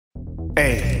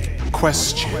A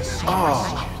question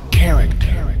of character.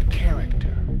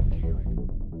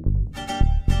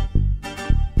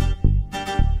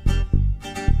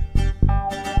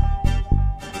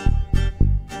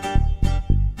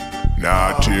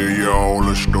 Now I tell you all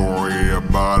a story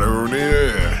about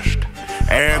Earnest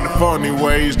and the funny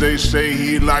ways they say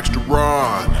he likes to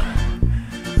run.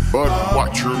 But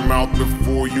watch your mouth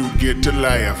before you get to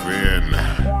laughing,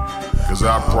 'cause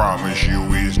I promise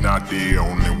you he's not the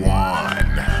only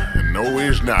one. No,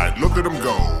 he's not. Look at him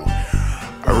go.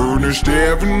 Earnest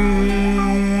Evans.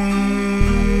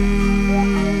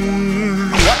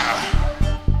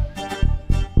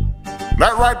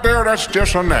 That right there, that's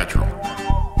just unnatural.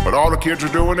 But all the kids are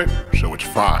doing it, so it's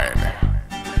fine.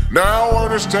 Now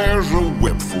Earnest has a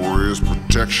whip for his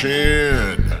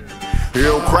protection.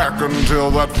 He'll crack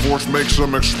until that force makes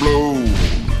him explode.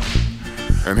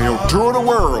 And he'll tour the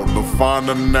world to find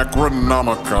a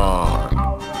Necronomicon,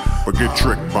 but get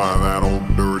tricked by that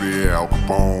old dirty Al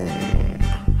Capone.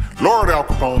 Lord Al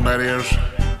Capone, that is.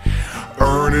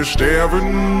 Earnest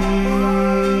Evans.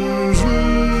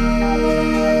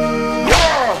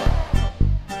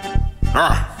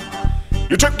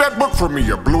 You took that book from me,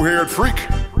 you blue-haired freak.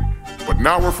 But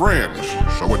now we're friends,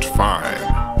 so it's fine.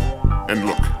 And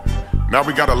look, now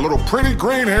we got a little pretty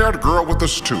green-haired girl with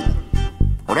us too.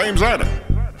 Her name's Anna.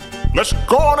 Let's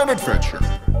go on an adventure.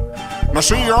 Now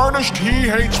see, Earnest, he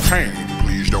hates pain.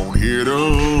 Please don't hit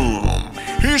him.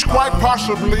 He's quite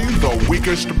possibly the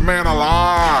weakest man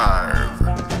alive.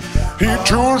 He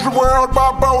tours the world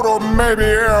by boat or maybe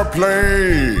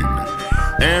airplane.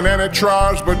 And Anna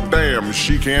tries, but damn,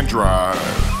 she can't drive.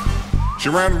 She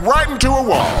ran right into a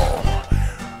wall.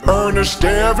 Earnest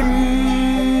Evans.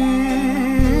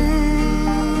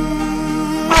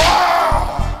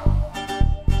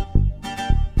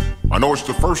 I know it's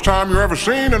the first time you've ever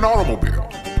seen an automobile,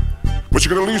 but you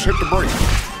can at least hit the brake.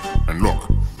 And look,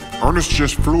 Earnest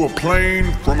just flew a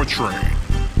plane from a train.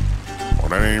 Well,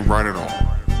 that ain't right at all.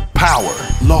 Power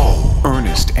low.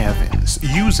 Earnest Evans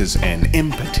uses an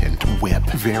impotent whip,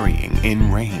 varying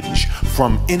in range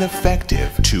from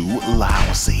ineffective to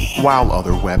lousy, while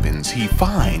other weapons he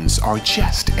finds are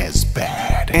just as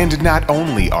bad. And not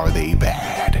only are they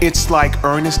bad, it's like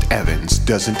Earnest Evans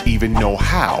doesn't even know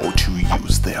how to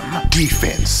use them.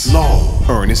 Defense low.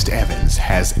 Earnest Evans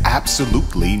has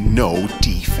absolutely no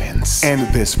defense,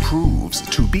 and this proves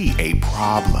to be a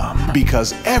problem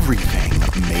because everything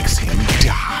makes him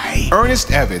die.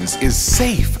 Earnest Evans is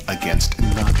safe against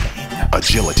nothing.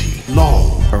 Agility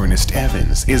low. Earnest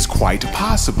Evans is quite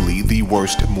possibly the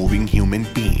worst moving human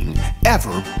being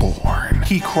ever born.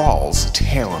 He crawls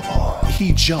terrible.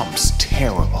 He jumps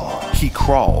terrible. He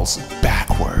crawls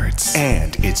backwards,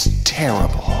 and it's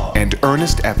terrible. And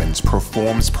Earnest Evans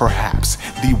performs perhaps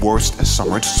the worst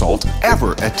somersault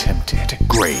ever attempted.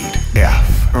 Grade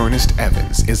F. Earnest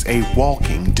Evans is a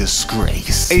walking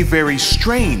disgrace. A very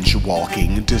strange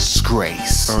walking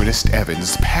disgrace. Earnest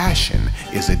Evans' passion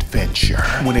is adventure,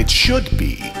 when it should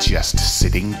be just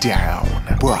sitting down.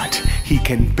 But he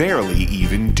can barely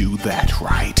even do that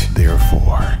right.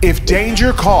 Therefore, if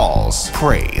danger calls,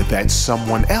 pray that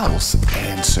someone else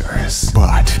answers.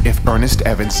 But if Earnest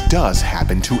Evans does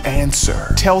happen to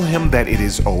answer, tell him that it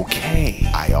is okay.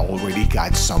 I already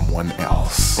got someone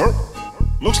else.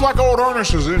 Looks like old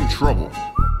Earnest is in trouble.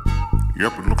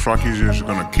 Yep, it looks like he's just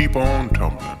gonna keep on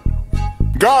tumbling.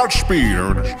 Godspeed,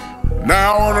 Earnest.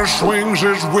 Now Earnest swings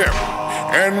his whip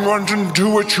and runs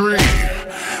into a tree.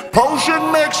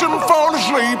 Potion makes him fall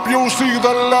asleep, you'll see the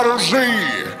letter Z.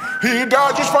 He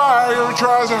dodges fire,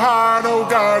 tries to hide, oh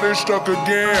God, he's stuck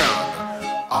again.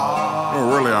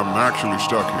 Oh, really, I'm actually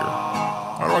stuck here.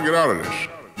 How do I get out of this?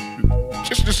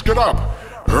 Just get up.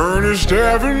 Earnest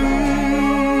Evans.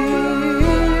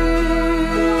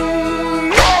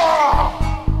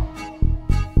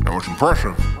 That was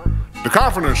impressive. The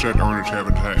confidence that Earnest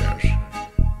Evans has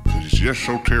is just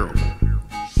so terrible.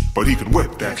 But he can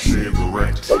whip that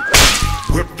cigarette.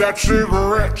 Whip that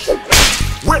cigarette.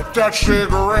 Whip that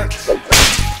cigarette.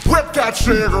 Whip that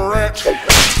cigarette.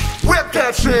 Whip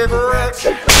that cigarette.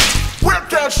 Whip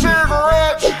that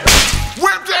cigarette.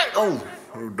 Whip that. Oh,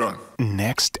 we're done.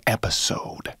 Next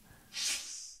episode.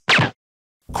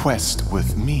 Quest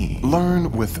with me. Learn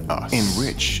with us.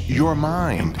 Enrich your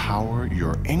mind. Empower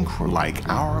your inquiry like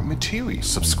our material.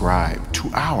 Subscribe to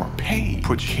our page.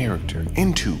 Put character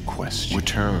into question.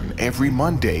 Return every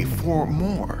Monday for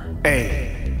more.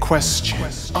 A question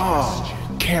of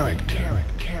character.